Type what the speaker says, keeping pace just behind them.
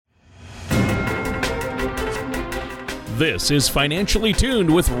This is Financially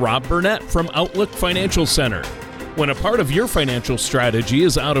Tuned with Rob Burnett from Outlook Financial Center. When a part of your financial strategy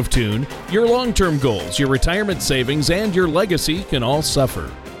is out of tune, your long-term goals, your retirement savings, and your legacy can all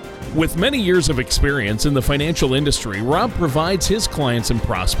suffer. With many years of experience in the financial industry, Rob provides his clients and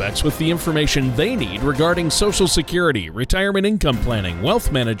prospects with the information they need regarding Social Security, retirement income planning,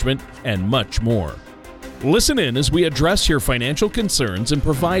 wealth management, and much more. Listen in as we address your financial concerns and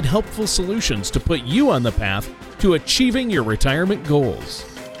provide helpful solutions to put you on the path to achieving your retirement goals.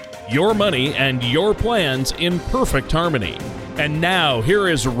 Your money and your plans in perfect harmony. And now, here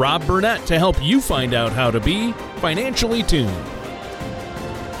is Rob Burnett to help you find out how to be financially tuned.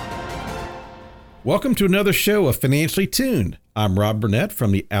 Welcome to another show of Financially Tuned. I'm Rob Burnett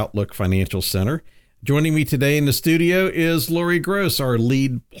from the Outlook Financial Center. Joining me today in the studio is Lori Gross, our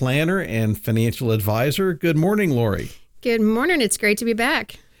lead planner and financial advisor. Good morning, Lori. Good morning. It's great to be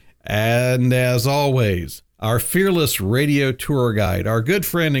back. And as always, our fearless radio tour guide, our good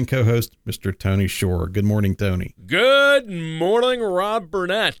friend and co-host, Mr. Tony Shore. Good morning, Tony. Good morning, Rob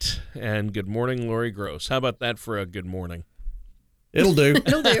Burnett. And good morning, Lori Gross. How about that for a good morning? It'll do.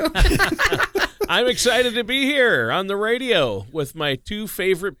 It'll do. I'm excited to be here on the radio with my two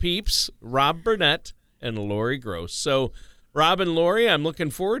favorite peeps, Rob Burnett and Lori Gross. So, Rob and Lori, I'm looking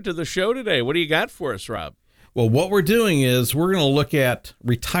forward to the show today. What do you got for us, Rob? Well, what we're doing is we're going to look at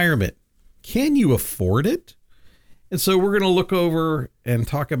retirement. Can you afford it? And so we're going to look over and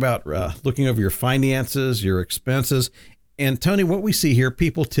talk about looking over your finances, your expenses. And Tony, what we see here,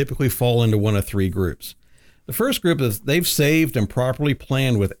 people typically fall into one of three groups. The first group is they've saved and properly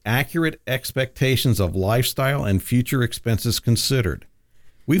planned with accurate expectations of lifestyle and future expenses considered.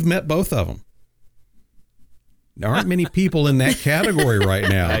 We've met both of them. There aren't many people in that category right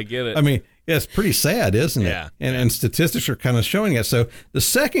now. I get it. I mean, it's pretty sad, isn't it? Yeah. And statistics are kind of showing it. So the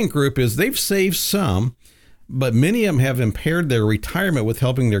second group is they've saved some, but many of them have impaired their retirement with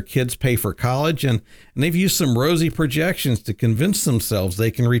helping their kids pay for college, and they've used some rosy projections to convince themselves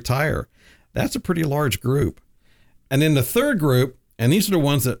they can retire. That's a pretty large group. And then the third group, and these are the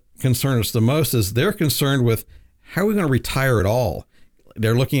ones that concern us the most, is they're concerned with how are we going to retire at all?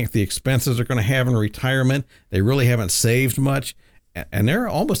 They're looking at the expenses they're going to have in retirement. They really haven't saved much, and they're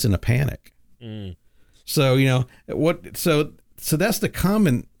almost in a panic. So, so that's the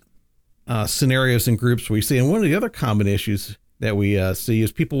common scenarios and groups we see. And one of the other common issues that we see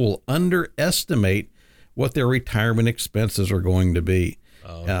is people will underestimate what their retirement expenses are going to be.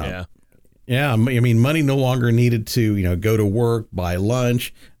 Oh, yeah. Yeah, I mean, money no longer needed to, go to work, buy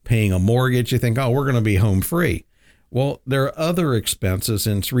lunch, paying a mortgage. You think, oh, we're going to be home free. Well, there are other expenses,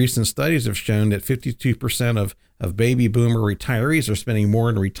 and recent studies have shown that 52% of baby boomer retirees are spending more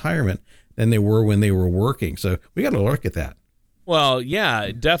in retirement than they were when they were working. So we got to look at that. Well,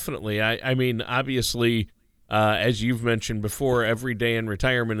 yeah, definitely. I mean, obviously, as you've mentioned before, every day in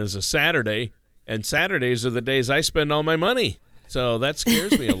retirement is a Saturday, and Saturdays are the days I spend all my money. So that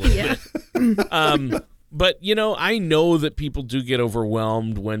scares me a little bit. But, I know that people do get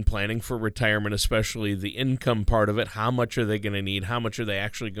overwhelmed when planning for retirement, especially the income part of it. How much are they going to need? How much are they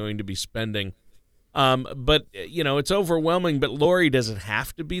actually going to be spending? But, it's overwhelming. But, Lori, does it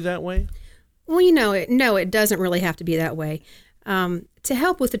have to be that way? Well, no, it doesn't really have to be that way. To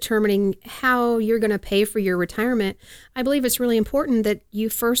help with determining how you're going to pay for your retirement, I believe it's really important that you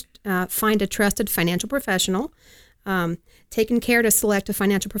first find a trusted financial professional. Taking care to select a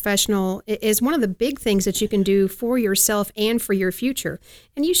financial professional is one of the big things that you can do for yourself and for your future.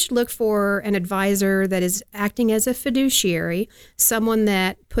 And you should look for an advisor that is acting as a fiduciary, someone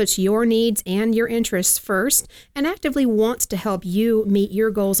that puts your needs and your interests first and actively wants to help you meet your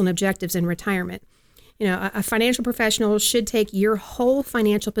goals and objectives in retirement. A financial professional should take your whole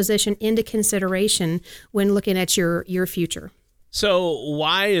financial position into consideration when looking at your future. So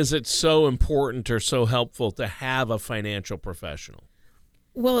why is it so important or so helpful to have a financial professional?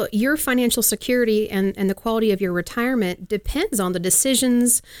 Well, your financial security and the quality of your retirement depends on the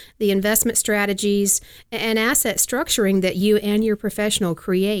decisions, the investment strategies, and asset structuring that you and your professional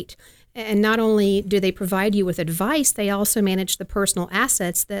create. And not only do they provide you with advice, they also manage the personal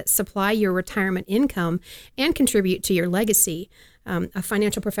assets that supply your retirement income and contribute to your legacy. A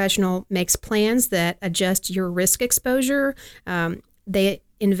financial professional makes plans that adjust your risk exposure. They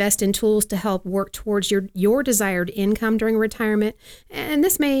invest in tools to help work towards your desired income during retirement. And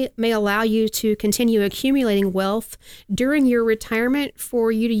this may allow you to continue accumulating wealth during your retirement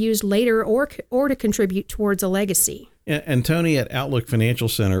for you to use later or to contribute towards a legacy. And Tony, at Outlook Financial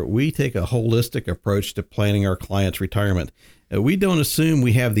Center, we take a holistic approach to planning our clients' retirement. We don't assume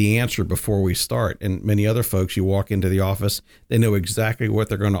we have the answer before we start. And many other folks, you walk into the office, they know exactly what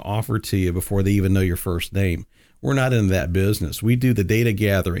they're going to offer to you before they even know your first name. we're not in that business. We do the data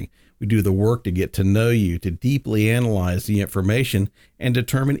gathering. We do the work to get to know you, to deeply analyze the information and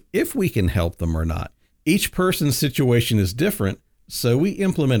determine if we can help them or not. Each person's situation is different, so we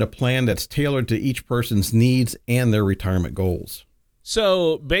implement a plan that's tailored to each person's needs and their retirement goals.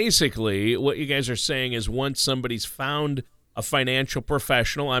 So basically, what you guys are saying is once somebody's found a financial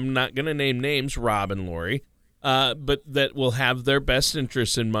professional, I'm not going to name names, Rob and Lori, but that will have their best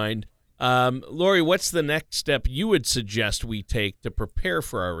interests in mind. Lori, what's the next step you would suggest we take to prepare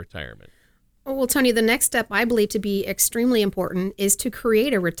for our retirement? Well, Tony, the next step I believe to be extremely important is to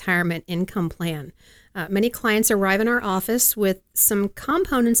create a retirement income plan. Many clients arrive in our office with some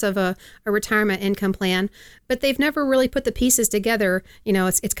components of a retirement income plan, but they've never really put the pieces together. You know,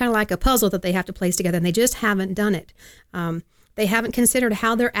 it's kind of like a puzzle that they have to place together, and they just haven't done it. They haven't considered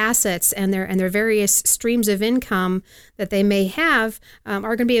how their assets and their various streams of income that they may have are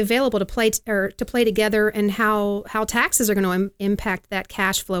going to be available to play together, and how taxes are going to impact that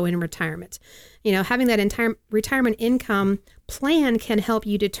cash flow in retirement. You know, having that entire retirement income plan can help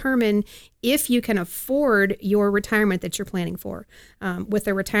you determine if you can afford your retirement that you're planning for. With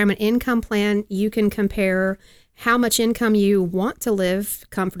a retirement income plan, you can compare how much income you want to live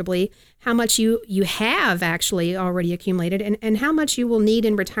comfortably, how much you have actually already accumulated, and how much you will need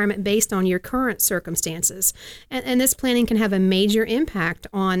in retirement based on your current circumstances. And this planning can have a major impact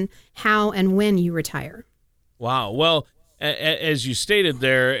on how and when you retire. Wow. Well, as you stated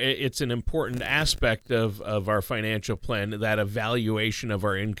there, it's an important aspect of our financial plan, that evaluation of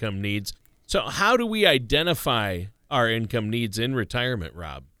our income needs. So how do we identify our income needs in retirement,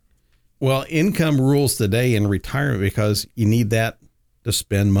 Rob? Well, income rules today in retirement because you need that to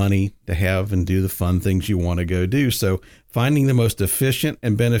spend money, to have and do the fun things you want to go do. So finding the most efficient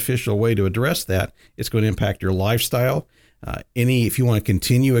and beneficial way to address that, it's going to impact your lifestyle. If you want to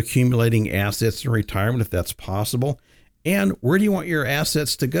continue accumulating assets in retirement, if that's possible. And where do you want your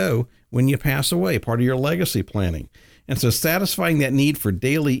assets to go when you pass away? Part of your legacy planning. And so satisfying that need for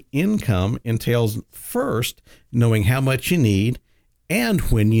daily income entails first knowing how much you need and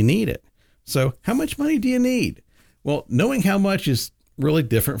when you need it. So how much money do you need? Well, knowing how much is really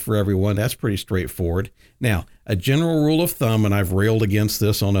different for everyone. That's pretty straightforward. Now, a general rule of thumb, and I've railed against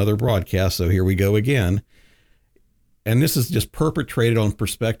this on other broadcasts, so here we go again. And this is just perpetrated on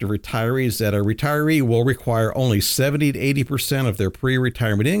prospective retirees, that a retiree will require only 70 to 80% of their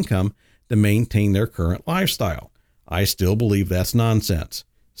pre-retirement income to maintain their current lifestyle. I still believe that's nonsense.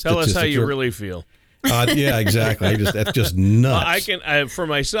 Tell us how you really feel. Yeah, exactly. That's just nuts. For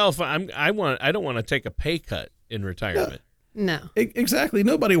myself, I don't want to take a pay cut in retirement. No. Exactly.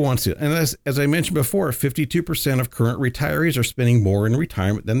 Nobody wants to. And as I mentioned before, 52% of current retirees are spending more in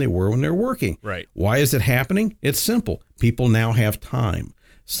retirement than they were when they're working. Right. Why is it happening? It's simple. People now have time,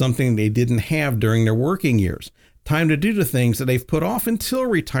 something they didn't have during their working years. Time to do the things that they've put off until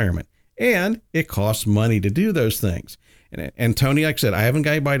retirement. And it costs money to do those things. And Tony, like I said, I haven't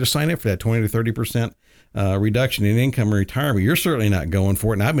got anybody to sign up for that 20 to 30% reduction in income in retirement. You're certainly not going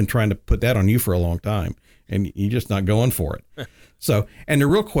for it. And I've been trying to put that on you for a long time. And you're just not going for it. So, and the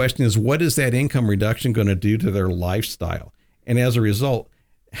real question is, what is that income reduction going to do to their lifestyle? And as a result,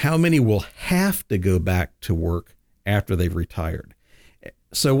 how many will have to go back to work after they've retired?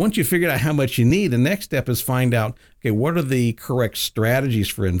 So once you figure out how much you need, the next step is find out, okay, what are the correct strategies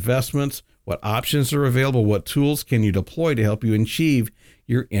for investments? What options are available? What tools can you deploy to help you achieve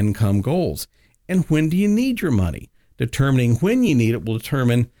your income goals? And when do you need your money? Determining when you need it will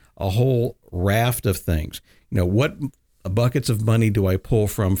determine a whole raft of things. You know, what buckets of money do I pull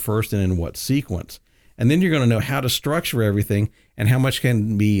from first and in what sequence? And then you're going to know how to structure everything and how much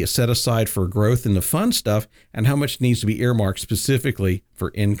can be set aside for growth and the fun stuff and how much needs to be earmarked specifically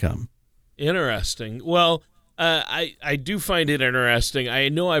for income. Interesting. Well, I do find it interesting. I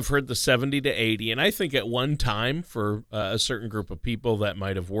know I've heard the 70 to 80, and I think at one time for a certain group of people that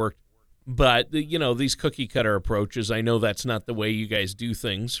might have worked. But, you know, these cookie cutter approaches, I know that's not the way you guys do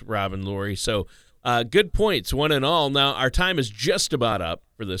things, Rob and Lori. So good points, one and all. Now, our time is just about up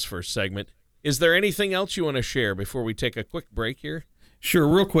for this first segment. Is there anything else you want to share before we take a quick break here? Sure.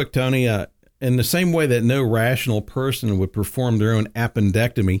 Real quick, Tony. In the same way that no rational person would perform their own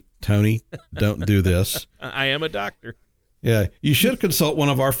appendectomy, Tony, don't do this. I am a doctor. Yeah, you should consult one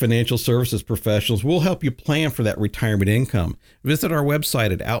of our financial services professionals. We'll help you plan for that retirement income. Visit our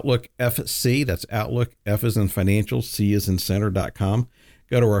website at Outlook FC. That's Outlook, F as in financial, C as in center.com.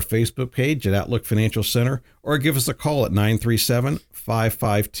 Go to our Facebook page at Outlook Financial Center or give us a call at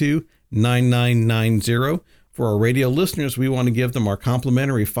 937-552-9990. For our radio listeners, we want to give them our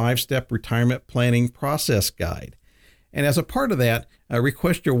complimentary 5-step retirement planning process guide. And as a part of that,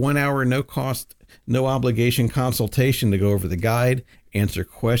 request your 1 hour, no cost, no obligation consultation to go over the guide, answer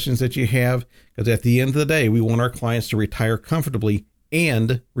questions that you have, because at the end of the day, we want our clients to retire comfortably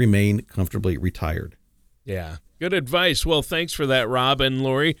and remain comfortably retired. Yeah, good advice. Well, thanks for that, Rob and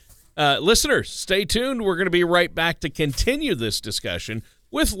Lori. Listeners, stay tuned. We're going to be right back to continue this discussion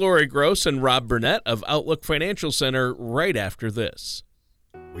with Lori Gross and Rob Burnett of Outlook Financial Center right after this.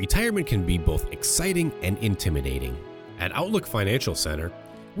 Retirement can be both exciting and intimidating. At Outlook Financial Center,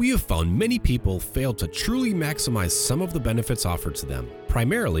 we have found many people fail to truly maximize some of the benefits offered to them,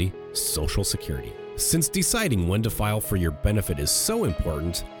 primarily Social Security. Since deciding when to file for your benefit is so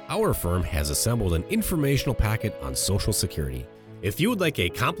important, our firm has assembled an informational packet on Social Security. If you would like a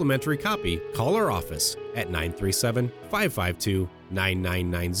complimentary copy, call our office at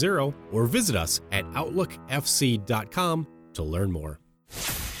 937-552-9990 or visit us at outlookfc.com to learn more.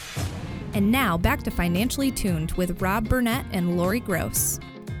 And now back to Financially Tuned with Rob Burnett and Lori Gross.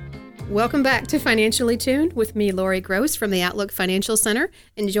 Welcome back to Financially Tuned with me, Lori Gross from the Outlook Financial Center.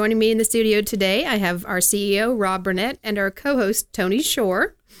 And joining me in the studio today, I have our CEO, Rob Burnett, and our co-host, Tony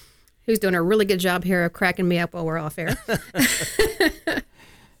Shore, who's doing a really good job here of cracking me up while we're off air.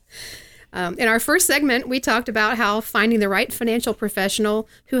 In our first segment, we talked about how finding the right financial professional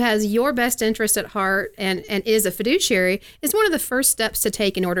who has your best interest at heart and is a fiduciary is one of the first steps to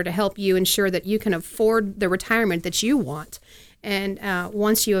take in order to help you ensure that you can afford the retirement that you want. And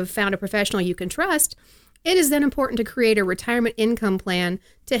once you have found a professional you can trust, it is then important to create a retirement income plan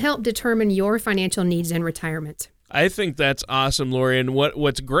to help determine your financial needs in retirement. I think that's awesome, Lori. And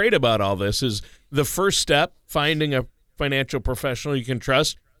what's great about all this is the first step, finding a financial professional you can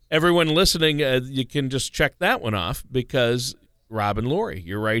trust. Everyone listening, you can just check that one off because Rob and Lori,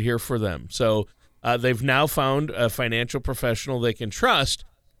 you're right here for them. So they've now found a financial professional they can trust.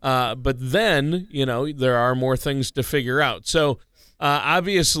 But then, there are more things to figure out. So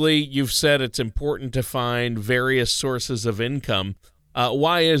obviously, you've said it's important to find various sources of income.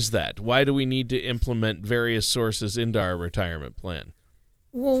 Why is that? Why do we need to implement various sources into our retirement plan?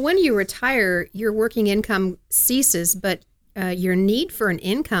 Well, when you retire, your working income ceases, but your need for an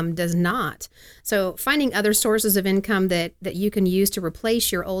income does not. So finding other sources of income that you can use to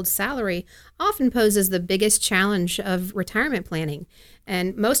replace your old salary often poses the biggest challenge of retirement planning.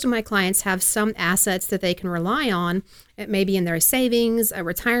 And most of my clients have some assets that they can rely on. It may be in their savings, a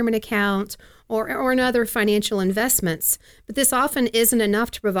retirement account, or in other financial investments. But this often isn't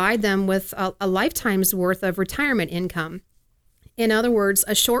enough to provide them with a lifetime's worth of retirement income. In other words,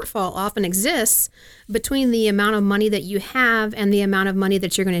 a shortfall often exists between the amount of money that you have and the amount of money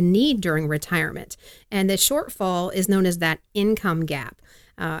that you're going to need during retirement. And the shortfall is known as that income gap.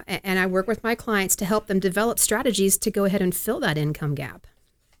 And I work with my clients to help them develop strategies to go ahead and fill that income gap.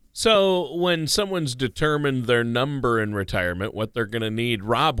 So when someone's determined their number in retirement, what they're going to need,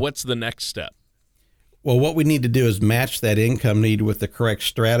 Rob, what's the next step? Well, what we need to do is match that income need with the correct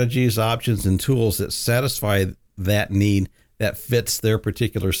strategies, options, and tools that satisfy that need that fits their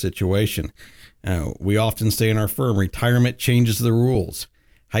particular situation. We often say in our firm, retirement changes the rules.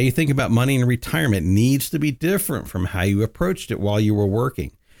 How you think about money in retirement needs to be different from how you approached it while you were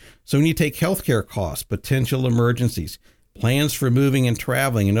working. So when you take healthcare costs, potential emergencies, plans for moving and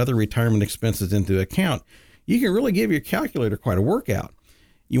traveling, and other retirement expenses into account, you can really give your calculator quite a workout.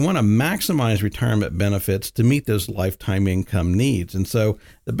 You want to maximize retirement benefits to meet those lifetime income needs. And so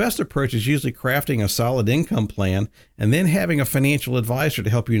the best approach is usually crafting a solid income plan and then having a financial advisor to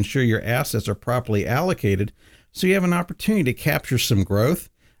help you ensure your assets are properly allocated so you have an opportunity to capture some growth.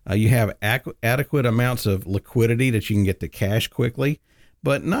 You have adequate amounts of liquidity that you can get to cash quickly,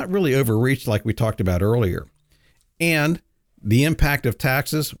 but not really overreached like we talked about earlier. And the impact of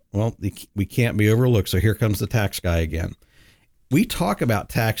taxes, well, we can't be overlooked. So here comes the tax guy again. We talk about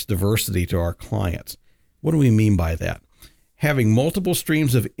tax diversity to our clients. What do we mean by that? Having multiple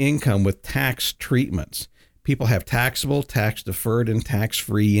streams of income with tax treatments. People have taxable, tax deferred, and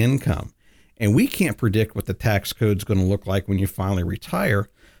tax-free income. And we can't predict what the tax code is going to look like when you finally retire.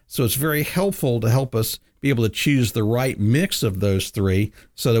 So it's very helpful to help us be able to choose the right mix of those three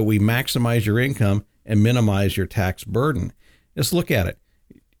so that we maximize your income and minimize your tax burden. Let's look at it.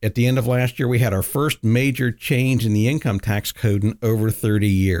 At the end of last year, we had our first major change in the income tax code in over 30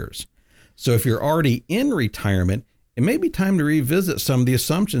 years. So if you're already in retirement, it may be time to revisit some of the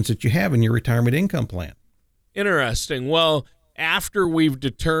assumptions that you have in your retirement income plan. Interesting. Well, after we've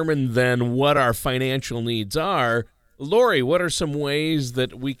determined then what our financial needs are, Lori, what are some ways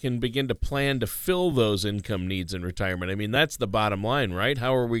that we can begin to plan to fill those income needs in retirement? I mean, that's the bottom line, right?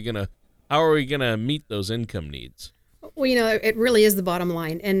 How are we gonna meet those income needs? Well, it really is the bottom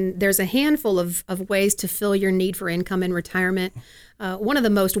line. And there's a handful of ways to fill your need for income in retirement. One of the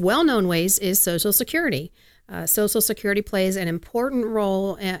most well-known ways is Social Security. Social Security plays an important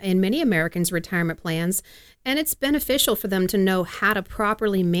role in many Americans' retirement plans, and it's beneficial for them to know how to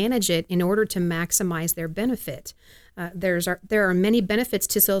properly manage it in order to maximize their benefit. There are many benefits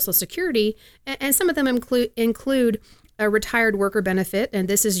to Social Security, and some of them include a retired worker benefit, and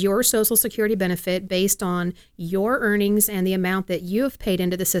this is your Social Security benefit based on your earnings and the amount that you have paid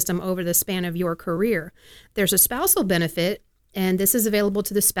into the system over the span of your career. There's a spousal benefit, and this is available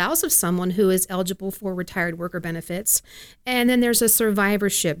to the spouse of someone who is eligible for retired worker benefits. And then there's a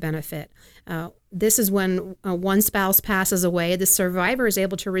survivorship benefit. This is when one spouse passes away, the survivor is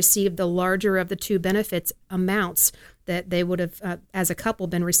able to receive the larger of the two benefits amounts that they would have, as a couple,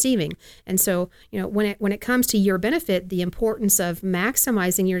 been receiving. And so, when it comes to your benefit, the importance of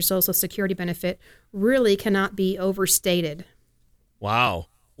maximizing your Social Security benefit really cannot be overstated. Wow.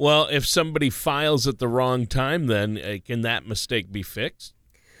 Well, if somebody files at the wrong time, then can that mistake be fixed?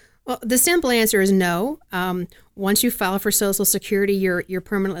 Well, the simple answer is no. Once you file for Social Security, you're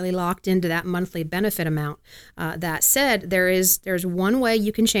permanently locked into that monthly benefit amount. That said, there's one way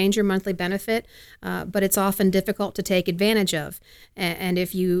you can change your monthly benefit, but it's often difficult to take advantage of. And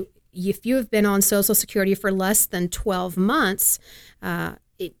if you have been on Social Security for less than 12 months,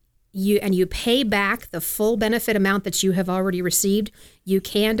 you pay back the full benefit amount that you have already received, you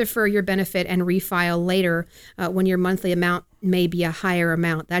can defer your benefit and refile later when your monthly amount may be a higher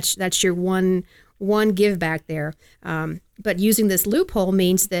amount. That's your one give back there. But using this loophole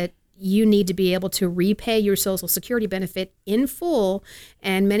means that you need to be able to repay your Social Security benefit in full,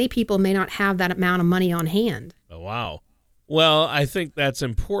 and many people may not have that amount of money on hand. Oh, wow. Well, I think that's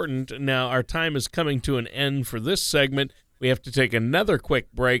important. Now, our time is coming to an end for this segment. We have to take another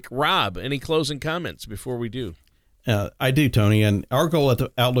quick break. Rob, any closing comments before we do? I do, Tony. And our goal at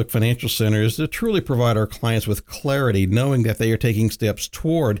the Outlook Financial Center is to truly provide our clients with clarity, knowing that they are taking steps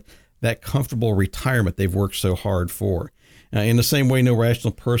toward that comfortable retirement they've worked so hard for. In the same way no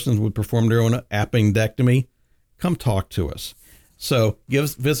rational person would perform their own appendectomy, come talk to us. So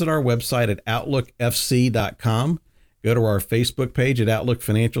visit our website at outlookfc.com, go to our Facebook page at Outlook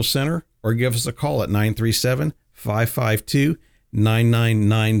Financial Center, or give us a call at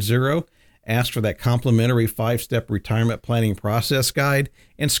 937-552-9990. Ask for that complimentary 5-step retirement planning process guide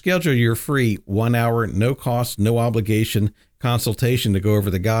and schedule your free 1-hour, no cost, no obligation consultation to go over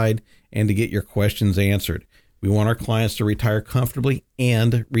the guide and to get your questions answered. We want our clients to retire comfortably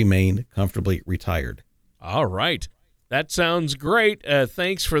and remain comfortably retired. All right. That sounds great.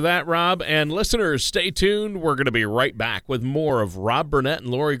 Thanks for that, Rob. And listeners, stay tuned. We're going to be right back with more of Rob Burnett and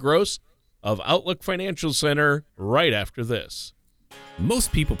Lori Gross of Outlook Financial Center right after this.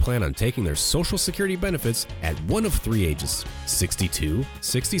 Most people plan on taking their Social Security benefits at one of three ages, 62,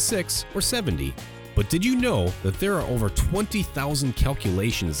 66, or 70. But did you know that there are over 20,000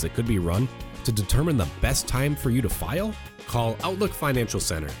 calculations that could be run to determine the best time for you to file? Call Outlook Financial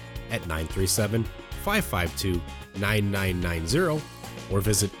Center at 937-552-9990 or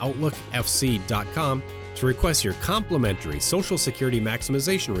visit OutlookFC.com to request your complimentary Social Security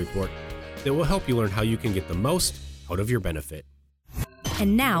Maximization Report that will help you learn how you can get the most out of your benefit.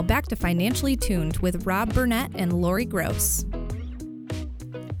 And now back to Financially Tuned with Rob Burnett and Lori Gross.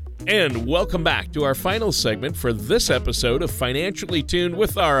 And welcome back to our final segment for this episode of Financially Tuned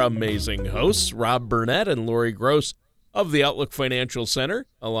with our amazing hosts, Rob Burnett and Lori Gross of the Outlook Financial Center,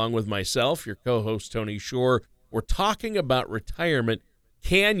 along with myself, your co-host Tony Shore. We're talking about retirement.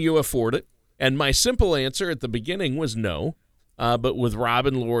 Can you afford it? And my simple answer at the beginning was no, but with Rob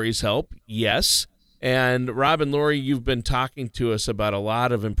and Lori's help, yes. And Rob and Lori, you've been talking to us about a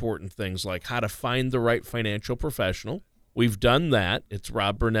lot of important things, like how to find the right financial professional. We've done that. It's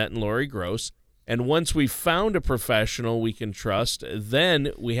Rob Burnett and Lori Gross. And once we've found a professional we can trust,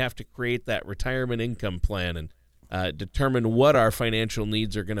 then we have to create that retirement income plan and determine what our financial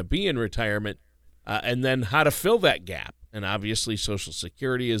needs are going to be in retirement, and then how to fill that gap. And obviously, Social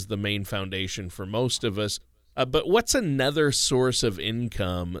Security is the main foundation for most of us. But what's another source of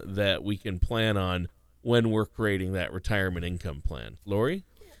income that we can plan on when we're creating that retirement income plan? Lori?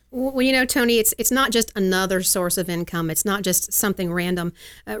 Well, Tony, it's not just another source of income. It's not just something random.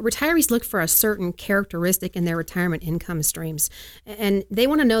 Retirees look for a certain characteristic in their retirement income streams, and they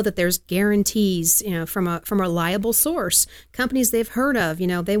want to know that there's guarantees, from a reliable source, companies they've heard of.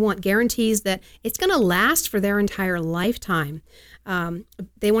 They want guarantees that it's going to last for their entire lifetime.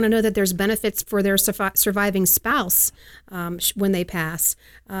 They want to know that there's benefits for their surviving spouse when they pass.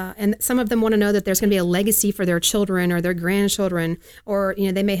 And some of them want to know that there's going to be a legacy for their children or their grandchildren, or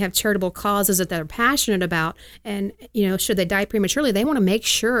they may have charitable causes that they're passionate about, and should they die prematurely, they want to make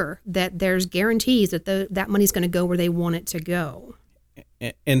sure that there's guarantees that that money's going to go where they want it to go.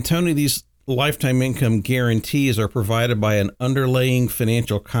 And Tony, these lifetime income guarantees are provided by an underlying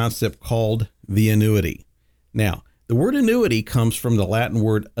financial concept called the annuity. Now, the word annuity comes from the Latin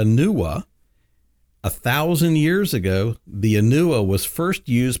word annua. 1,000 years ago, the annua was first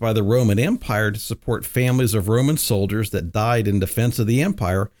used by the Roman Empire to support families of Roman soldiers that died in defense of the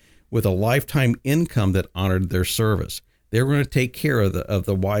empire with a lifetime income that honored their service. They were going to take care of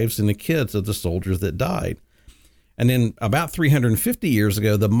the wives and the kids of the soldiers that died. And then about 350 years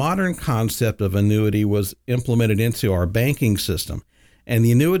ago, the modern concept of annuity was implemented into our banking system. And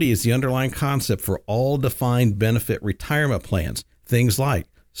the annuity is the underlying concept for all defined benefit retirement plans, things like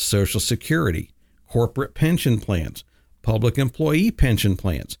Social Security, corporate pension plans, public employee pension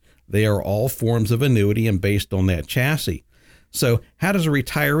plans. They are all forms of annuity and based on that chassis. So how does a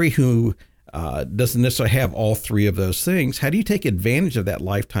retiree who doesn't necessarily have all three of those things, how do you take advantage of that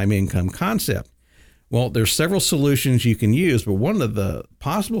lifetime income concept? Well, there's several solutions you can use, but one of the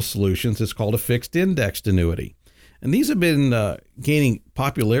possible solutions is called a fixed indexed annuity. And these have been gaining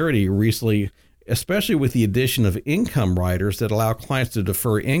popularity recently, especially with the addition of income riders that allow clients to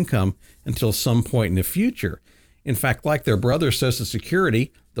defer income until some point in the future. In fact, like their brother Social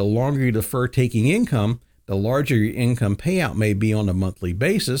Security, the longer you defer taking income, the larger your income payout may be on a monthly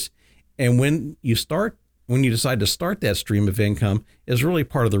basis. And when you decide to start that stream of income is really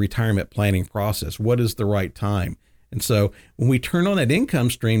part of the retirement planning process. What is the right time? And so when we turn on that income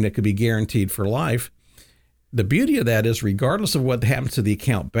stream that could be guaranteed for life, the beauty of that is regardless of what happens to the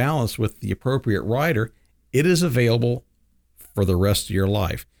account balance with the appropriate rider, it is available for the rest of your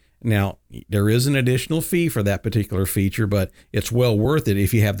life. Now, there is an additional fee for that particular feature, but it's well worth it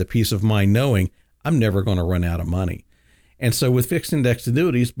if you have the peace of mind knowing I'm never going to run out of money. And so with fixed index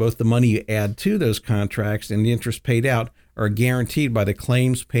annuities, both the money you add to those contracts and the interest paid out are guaranteed by the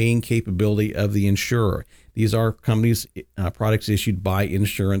claims paying capability of the insurer. These are companies, products issued by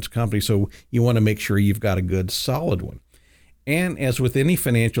insurance companies, so you want to make sure you've got a good, solid one. And as with any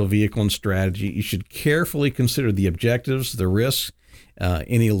financial vehicle and strategy, you should carefully consider the objectives, the risks,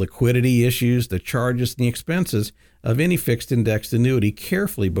 any liquidity issues, the charges, and the expenses of any fixed indexed annuity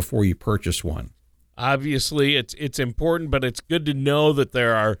carefully before you purchase one. Obviously, it's important, but it's good to know that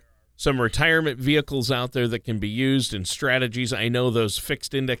there are some retirement vehicles out there that can be used and strategies. I know those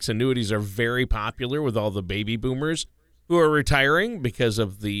fixed index annuities are very popular with all the baby boomers who are retiring because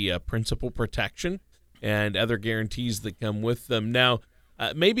of the principal protection and other guarantees that come with them. Now,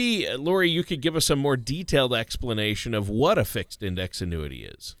 maybe, Lori, you could give us a more detailed explanation of what a fixed index annuity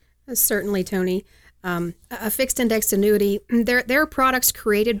is. Certainly, Tony. A fixed index annuity, they're products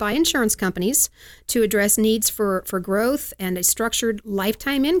created by insurance companies to address needs for growth and a structured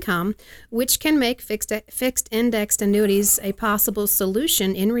lifetime income, which can make fixed indexed annuities a possible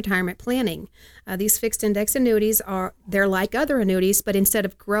solution in retirement planning. These fixed index annuities they're like other annuities, but instead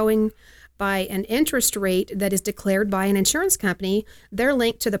of growing by an interest rate that is declared by an insurance company, they're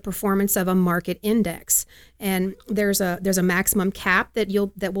linked to the performance of a market index. And there's a maximum cap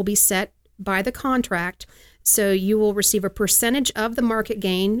that will be set by the contract, so you will receive a percentage of the market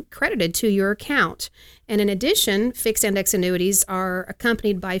gain credited to your account. And in addition, fixed index annuities are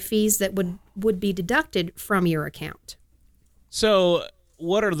accompanied by fees that would be deducted from your account. So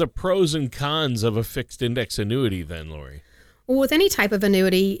what are the pros and cons of a fixed index annuity then, Lori? Well, with any type of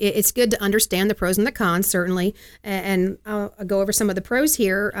annuity, it's good to understand the pros and the cons, certainly. And I'll go over some of the pros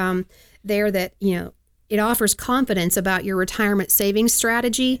here. It offers confidence about your retirement savings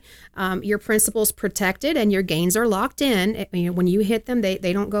strategy. Your principal's protected and your gains are locked in. When you hit them, they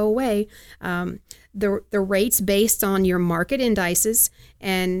don't go away. The rates based on your market indices,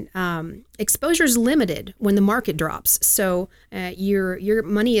 and exposure is limited when the market drops. So your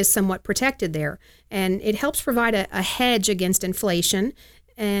money is somewhat protected there. And it helps provide a hedge against inflation.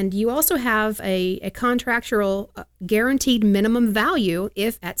 And you also have a contractual guaranteed minimum value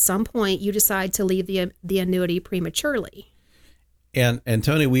if at some point you decide to leave the annuity prematurely. And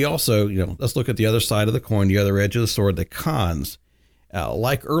Tony, we also, let's look at the other side of the coin, the other edge of the sword, the cons.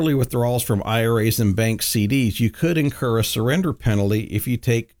 Like early withdrawals from IRAs and bank CDs, you could incur a surrender penalty if you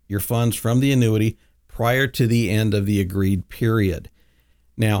take your funds from the annuity prior to the end of the agreed period.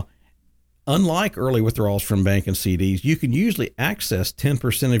 Now, unlike early withdrawals from bank and CDs, you can usually access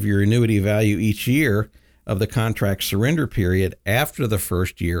 10% of your annuity value each year of the contract surrender period after the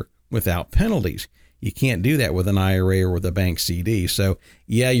first year without penalties. You can't do that with an IRA or with a bank CD. So,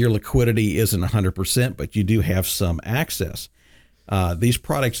 your liquidity isn't 100%, but you do have some access. These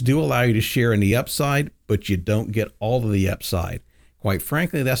products do allow you to share in the upside, but you don't get all of the upside. quite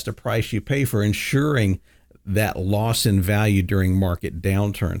frankly, that's the price you pay for ensuring that loss in value during market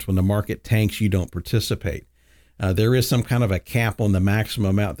downturns. When the market tanks, you don't participate. There is some kind of a cap on the maximum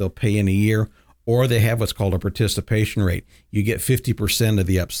amount they'll pay in a year, or they have what's called a participation rate. You get 50% of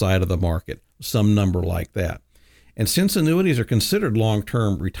the upside of the market, some number like that. And since annuities are considered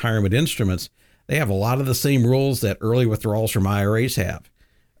long-term retirement instruments, they have a lot of the same rules that early withdrawals from IRAs have.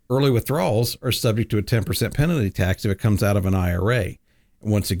 Early withdrawals are subject to a 10% penalty tax if it comes out of an IRA.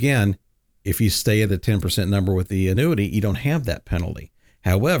 And once again, if you stay at the 10% number with the annuity, you don't have that penalty.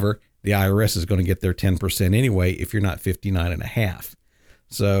 However, the IRS is going to get their 10% anyway if you're not 59 and a half.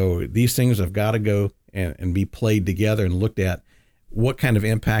 So these things have got to go and be played together and looked at. What kind of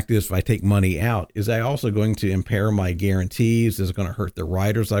impact is if I take money out? Is that also going to impair my guarantees? Is it going to hurt the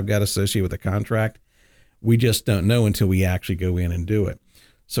riders I've got associated with the contract? We just don't know until we actually go in and do it.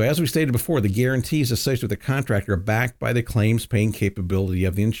 So as we stated before, the guarantees associated with the contract are backed by the claims paying capability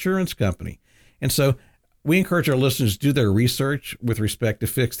of the insurance company. And so we encourage our listeners to do their research with respect to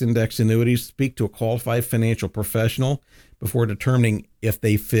fixed index annuities, speak to a qualified financial professional before determining if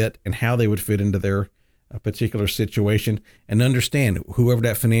they fit and how they would fit into their particular situation, and understand whoever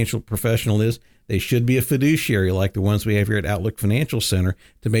that financial professional is, they should be a fiduciary like the ones we have here at Outlook Financial Center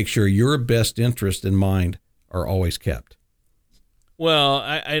to make sure your best interest in mind are always kept. Well,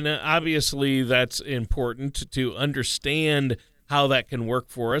 and obviously that's important to understand how that can work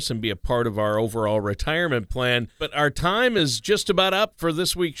for us and be a part of our overall retirement plan. But our time is just about up for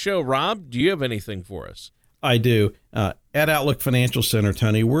this week's show. Rob, do you have anything for us? I do. At Outlook Financial Center,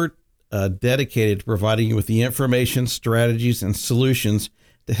 Tony, we're dedicated to providing you with the information, strategies, and solutions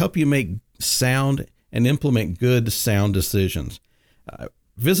to help you make sound and implement good, sound decisions.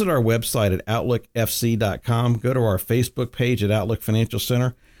 Visit our website at outlookfc.com, go to our Facebook page at Outlook Financial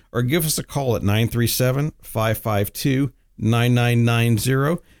Center, or give us a call at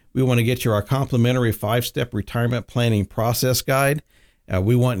 937-552-9990. We want to get you our complimentary 5-step retirement planning process guide.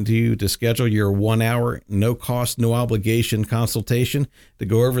 We want you to schedule your 1-hour, no cost, no obligation consultation to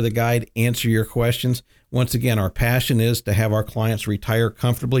go over the guide, answer your questions. Once again, our passion is to have our clients retire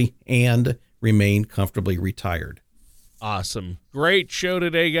comfortably and remain comfortably retired. Awesome. Great show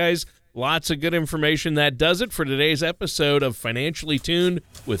today, guys. Lots of good information. That does it for today's episode of Financially Tuned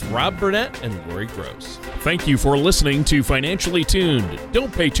with Rob Burnett and Lori Gross. Thank you for listening to Financially Tuned.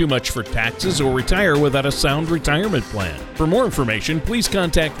 Don't pay too much for taxes or retire without a sound retirement plan. For more information, please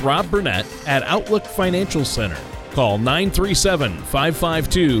contact Rob Burnett at Outlook Financial Center. Call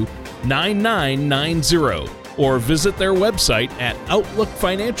 937-552-9990 or visit their website at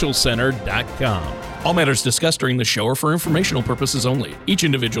outlookfinancialcenter.com. All matters discussed during the show are for informational purposes only. Each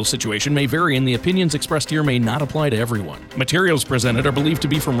individual situation may vary, and the opinions expressed here may not apply to everyone. Materials presented are believed to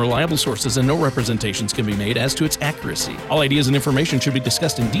be from reliable sources, and no representations can be made as to its accuracy. All ideas and information should be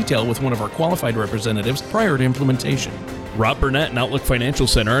discussed in detail with one of our qualified representatives prior to implementation. Rob Burnett and Outlook Financial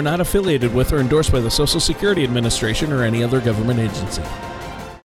Center are not affiliated with or endorsed by the Social Security Administration or any other government agency.